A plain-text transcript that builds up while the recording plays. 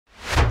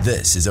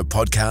This is a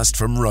podcast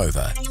from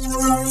Rover.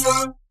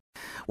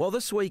 Well,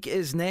 this week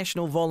is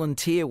National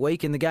Volunteer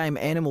Week, and the Game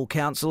Animal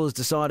Council has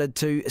decided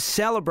to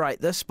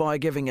celebrate this by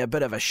giving a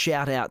bit of a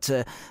shout out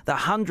to the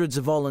hundreds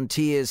of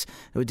volunteers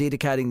who are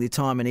dedicating their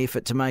time and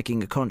effort to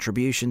making a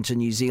contribution to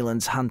New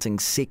Zealand's hunting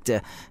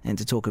sector. And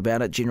to talk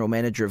about it, General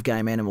Manager of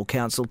Game Animal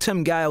Council,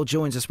 Tim Gale,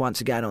 joins us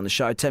once again on the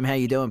show. Tim, how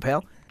you doing,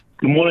 pal?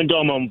 Good morning,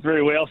 Dom. I'm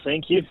very well,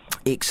 thank you.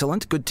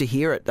 Excellent. Good to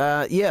hear it.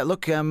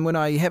 When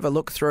I have a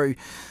look through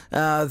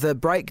the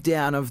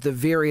breakdown of the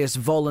various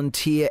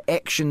volunteer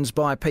actions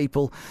by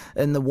people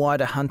in the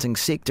wider hunting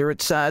sector,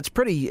 it's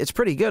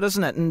pretty good,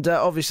 isn't it? And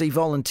obviously,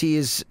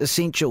 volunteers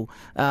essential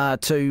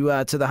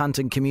to the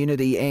hunting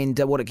community and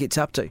what it gets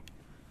up to.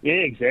 Yeah,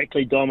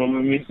 exactly, Dom. I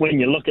mean, when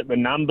you look at the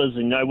numbers,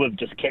 and we've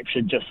just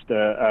captured just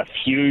a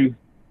few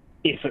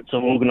efforts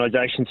of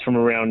organisations from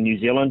around New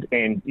Zealand,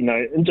 and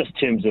in just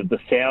terms of the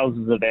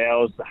thousands of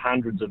hours, the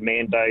hundreds of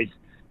man days,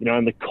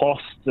 and the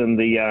costs and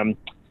the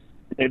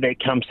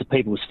that comes to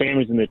people's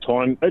families and their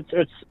time,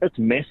 it's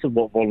massive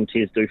what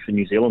volunteers do for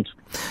New Zealand.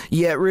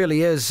 Yeah, it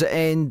really is.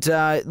 And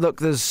look,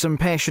 there's some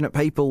passionate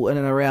people in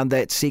and around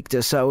that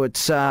sector, so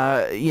it's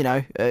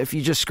if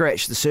you just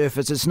scratch the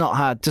surface, it's not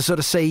hard to sort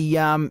of see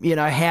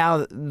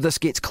how this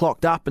gets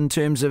clocked up in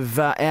terms of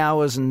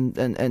hours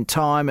and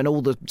time and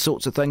all the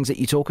sorts of things that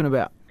you're talking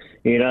about.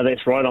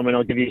 That's right. I mean,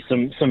 I'll give you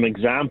some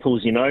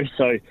examples.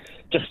 So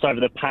just over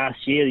the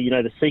past year,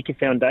 the Seeker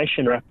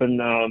Foundation are up in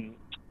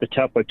the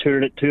Taupo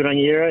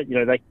Turangi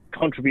area. They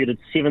contributed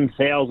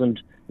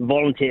 7,000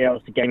 volunteer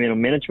hours to game animal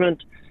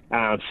management,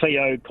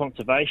 FIO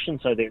conservation,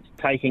 so that's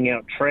taking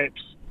out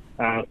traps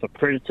for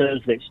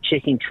predators, that's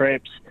checking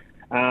traps.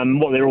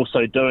 What they're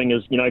also doing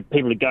is,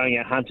 people are going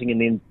out hunting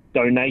and then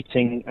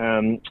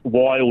donating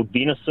wild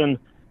venison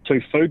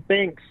to food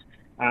banks.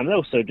 They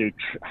also do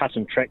hut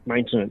and track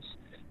maintenance.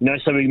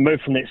 So we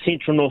move from that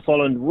central North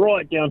Island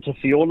right down to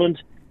Fiordland.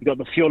 You've got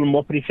the Fiordland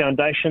Wapiti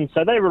Foundation.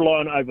 So they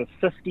rely on over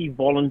 50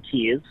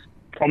 volunteers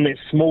from that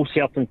small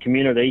southern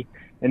community,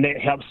 and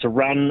that helps to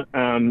run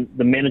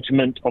the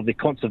management of their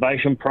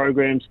conservation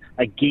programs.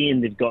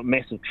 Again, they've got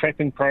massive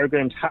trapping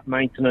programs, hut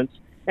maintenance,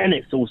 and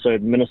it's also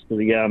administer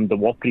the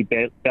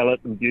Wapiti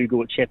ballot and bugle,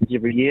 which happens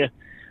every year.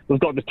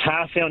 We've got the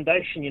TAR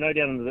Foundation,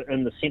 down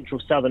in the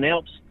central Southern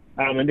Alps,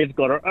 and they've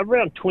got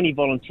around 20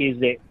 volunteers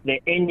that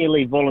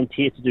annually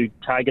volunteer to do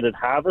targeted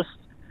harvests.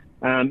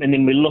 And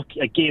then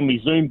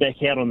we zoom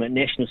back out on that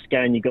national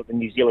scale, and you've got the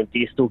New Zealand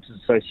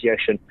Deerstalkers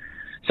Association.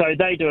 So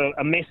they do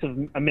a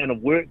massive amount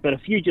of work, but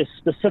if you just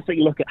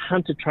specifically look at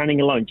hunter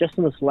training alone, just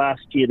in this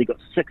last year, they've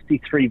got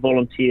 63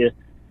 volunteer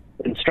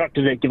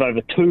instructors that give over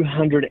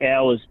 200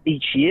 hours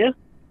each year.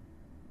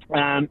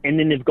 And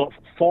then they've got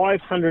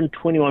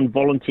 521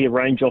 volunteer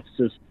range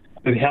officers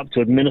who help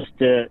to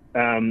administer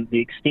the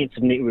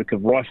extensive network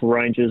of rifle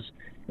ranges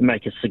and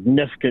make a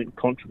significant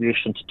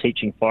contribution to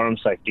teaching firearm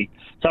safety.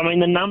 So, I mean,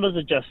 the numbers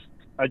are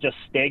just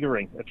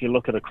staggering if you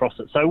look at across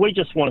it. So we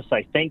just want to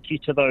say thank you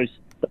to those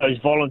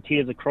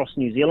volunteers across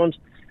New Zealand,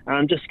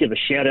 and just give a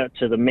shout out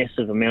to the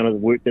massive amount of the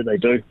work that they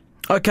do.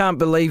 I can't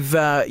believe,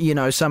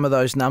 some of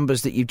those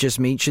numbers that you've just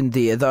mentioned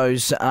there.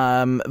 Those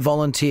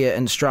volunteer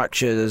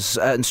instructors,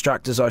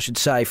 I should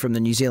say, from the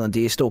New Zealand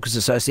Deerstalkers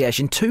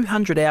Association,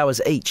 200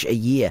 hours each a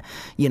year,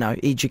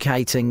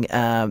 educating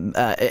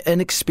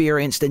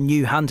inexperienced and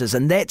new hunters.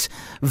 And that's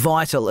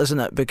vital, isn't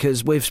it?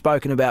 Because we've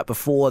spoken about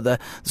before the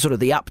sort of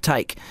the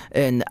uptake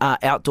in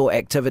outdoor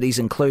activities,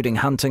 including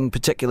hunting,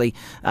 particularly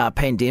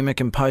pandemic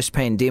and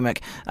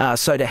post-pandemic.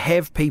 So to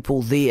have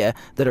people there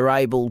that are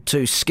able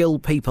to skill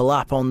people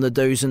up on the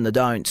do's and the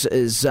don'ts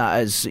is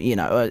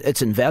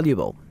it's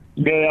invaluable.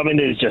 Yeah, I mean,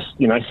 there's just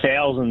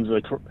thousands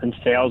and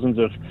thousands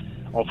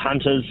of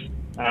hunters,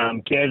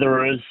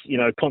 gatherers,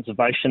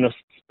 conservationists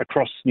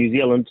across New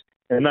Zealand,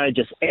 and they're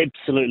just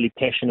absolutely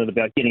passionate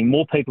about getting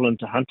more people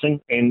into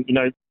hunting and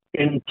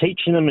and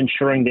teaching them,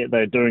 ensuring that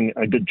they're doing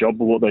a good job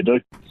of what they do.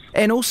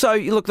 And also,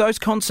 look, those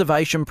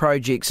conservation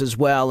projects as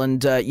well,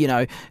 and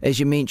as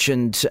you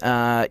mentioned,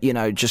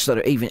 just sort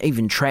of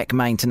even track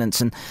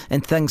maintenance and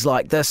things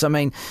like this. I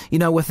mean,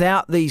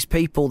 without these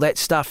people, that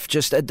stuff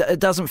just it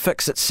doesn't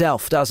fix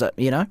itself, does it?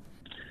 No,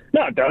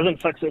 it doesn't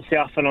fix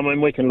itself. And I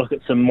mean, we can look at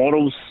some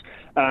models,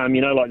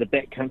 like the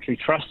Backcountry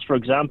Trust, for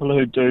example,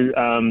 who do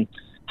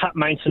hut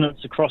maintenance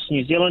across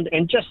New Zealand,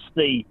 and just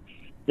the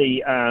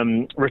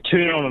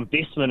return on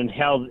investment and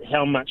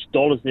how much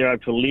dollars they're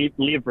able to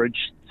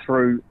leverage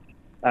through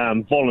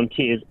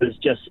volunteers is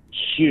just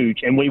huge.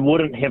 And we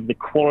wouldn't have the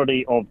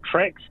quality of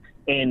tracks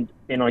and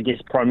I guess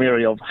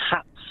primarily of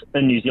huts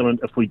in New Zealand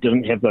if we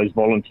didn't have those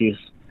volunteers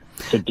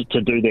to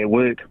do their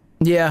work.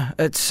 Yeah,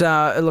 it's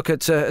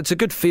a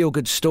good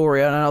feel-good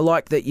story, and I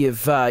like that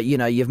you've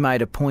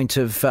made a point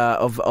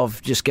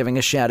of just giving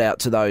a shout out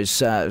to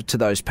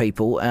those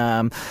people.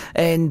 And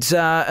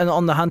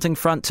on the hunting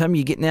front, Tim,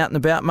 you getting out and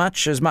about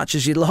much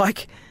as you'd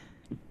like?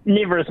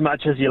 Never as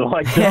much as you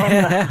like,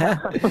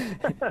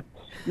 John.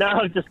 No,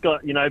 I've just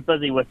got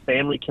busy with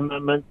family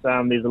commitments.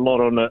 There's a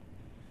lot on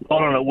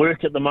at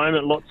work at the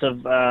moment. Lots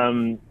of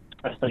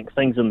I think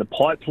things in the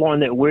pipeline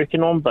that we're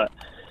working on, but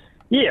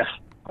Yeah.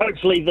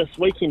 Hopefully this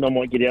weekend I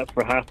might get out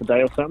for half a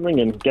day or something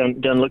and go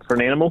and look for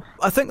an animal.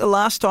 I think the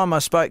last time I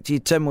spoke to you,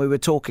 Tim, we were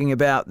talking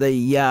about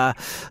the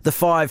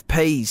 5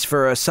 Ps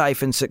for a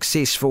safe and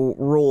successful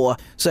roar.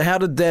 So how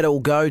did that all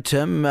go,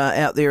 Tim,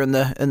 out there in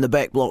the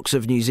back blocks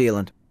of New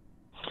Zealand?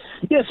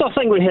 Yes, I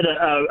think we had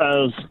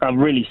a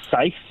really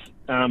safe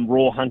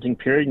roar hunting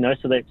period.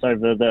 So that's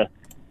over the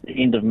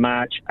end of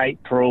March,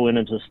 April, and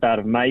into the start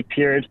of May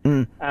period.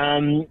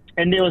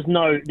 And there was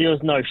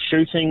no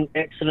shooting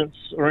accidents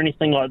or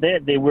anything like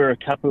that. There were a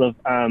couple of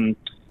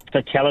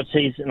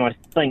fatalities, and I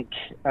think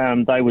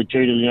they were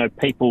due to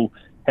people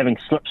having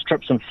slips,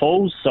 trips, and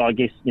falls. So I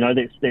guess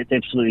that's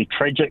absolutely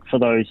tragic for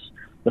the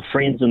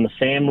friends and the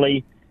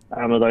family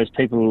of those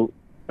people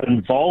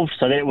involved.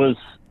 So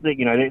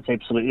that's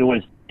absolutely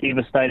always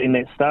devastating,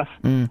 that stuff.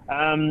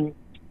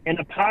 And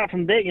apart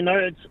from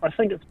that, I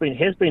think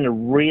has been a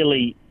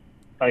really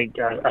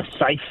a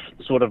safe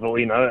sort of,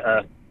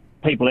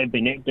 people have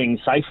been acting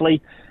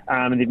safely,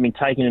 and they've been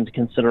taking into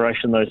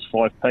consideration those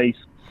 5 Ps.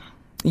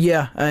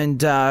 Yeah,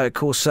 and of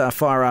course,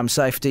 firearm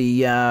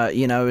safety,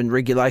 and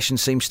regulation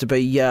seems to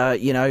be,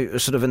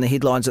 sort of in the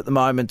headlines at the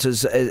moment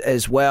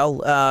as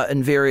well,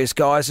 in various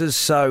guises.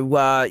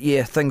 So,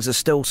 things are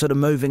still sort of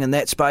moving in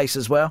that space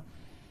as well.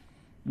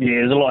 Yeah,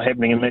 there's a lot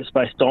happening in that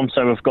space, Dom.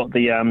 So we've got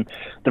the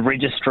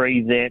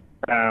registry that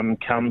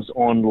comes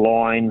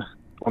online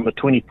on the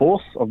 24th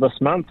of this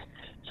month.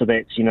 So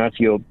that's, if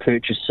you're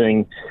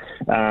purchasing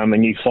a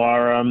new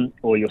firearm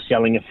or you're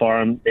selling a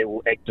firearm, that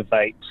will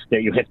activate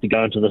that you have to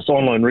go into this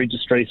online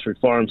registry through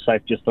Firearm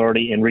Safety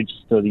Authority and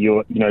register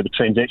the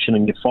transaction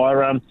in your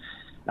firearm.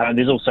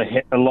 There's also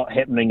a lot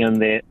happening in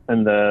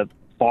the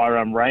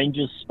firearm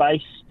ranges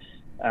space,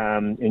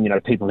 and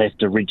people have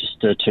to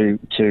register to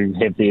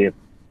have their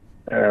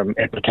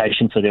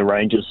application for their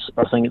ranges.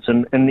 I think it's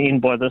in the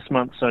end by this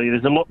month. So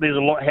there's a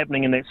lot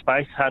happening in that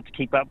space. Hard to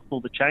keep up with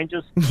all the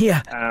changes.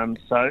 Yeah.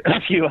 So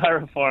if you are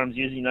a firearms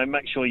user,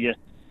 make sure you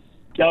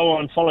go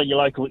on, follow your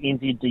local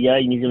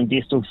NZDA, New Zealand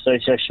Deer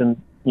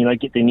Association.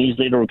 Get their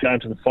newsletter or go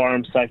into the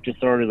Firearm Safety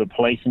Authority or the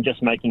police, and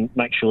just make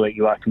sure that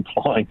you are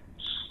complying.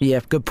 Yeah,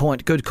 good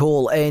point, good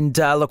call. And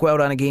look, well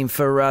done again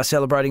for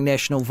celebrating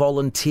National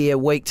Volunteer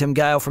Week. Tim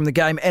Gale from the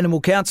Game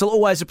Animal Council.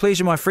 Always a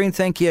pleasure, my friend.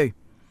 Thank you.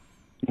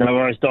 No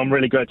worries, Dom.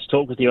 Really great to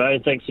talk with you,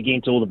 and thanks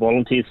again to all the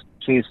volunteers.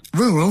 Cheers.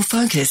 Rural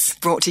Focus,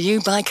 brought to you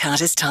by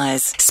Carter's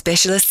Tyres,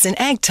 specialists in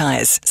ag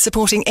tyres,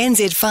 supporting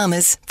NZ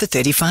farmers for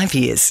 35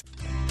 years.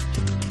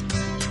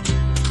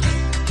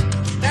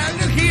 Now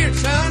look here,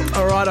 son.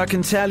 All right, I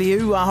can tell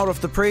you, hot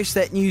off the press,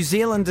 that New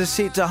Zealand is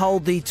set to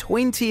hold the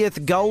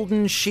 20th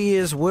Golden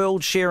Shears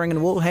World Shearing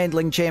and Wool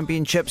Handling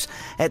Championships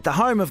at the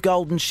home of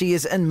Golden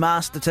Shears in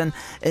Masterton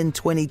in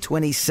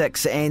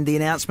 2026. And the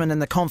announcement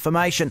and the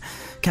confirmation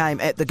came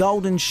at the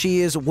Golden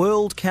Shears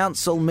World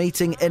Council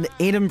meeting in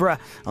Edinburgh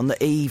on the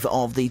eve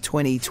of the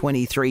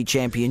 2023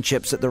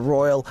 Championships at the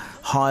Royal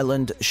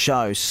Highland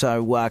Show.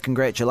 So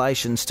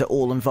congratulations to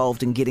all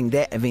involved in getting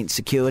that event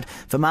secured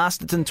for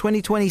Masterton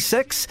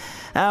 2026.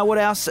 What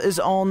else is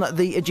on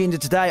the agenda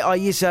today?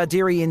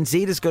 Dairy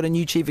NZ has got a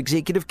new chief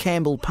executive.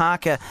 Campbell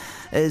Parker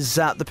is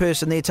the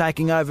person there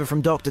taking over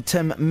from Dr.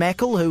 Tim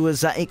Mackle, who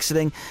is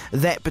exiting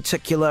that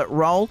particular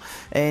role.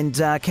 And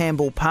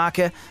Campbell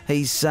Parker,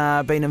 he's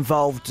been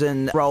involved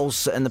in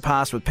roles in the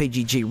past with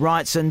PGG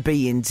Wrightson,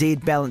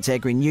 BNZ, Balance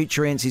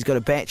Agri-Nutrients. He's got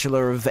a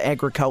Bachelor of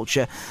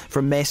Agriculture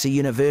from Massey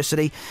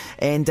University.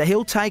 And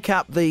he'll take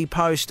up the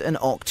post in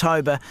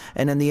October.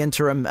 And in the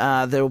interim,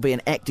 there will be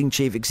an acting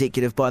chief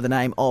executive by the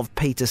name of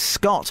Peter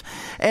Scott.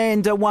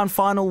 And one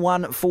final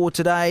one for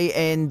today,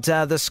 and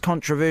this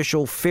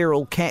controversial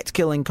feral cat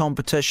killing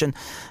competition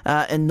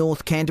in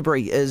North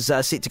Canterbury is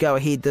set to go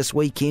ahead this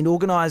weekend.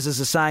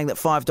 Organisers are saying that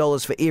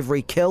 $5 for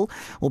every kill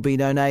will be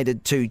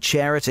donated to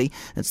charity.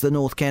 It's the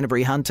North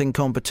Canterbury Hunting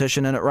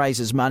Competition, and it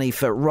raises money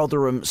for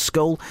Rotherham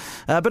School.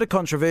 A bit of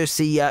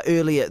controversy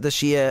earlier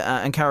this year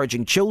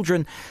encouraging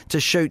children to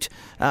shoot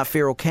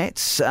feral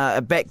cats.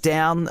 Back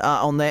down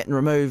on that and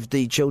removed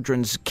the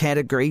children's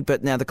category,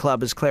 but now the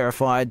club has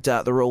clarified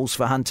the rules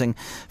for hunting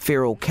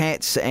feral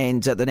cats,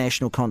 and the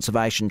National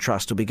Conservation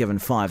Trust will be given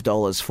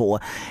 $5 for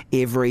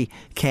every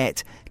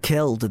cat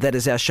killed. That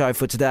is our show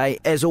for today.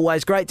 As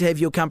always, great to have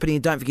your company,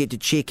 and don't forget to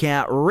check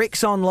out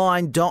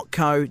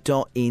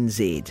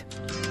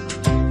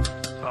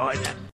rexonline.co.nz.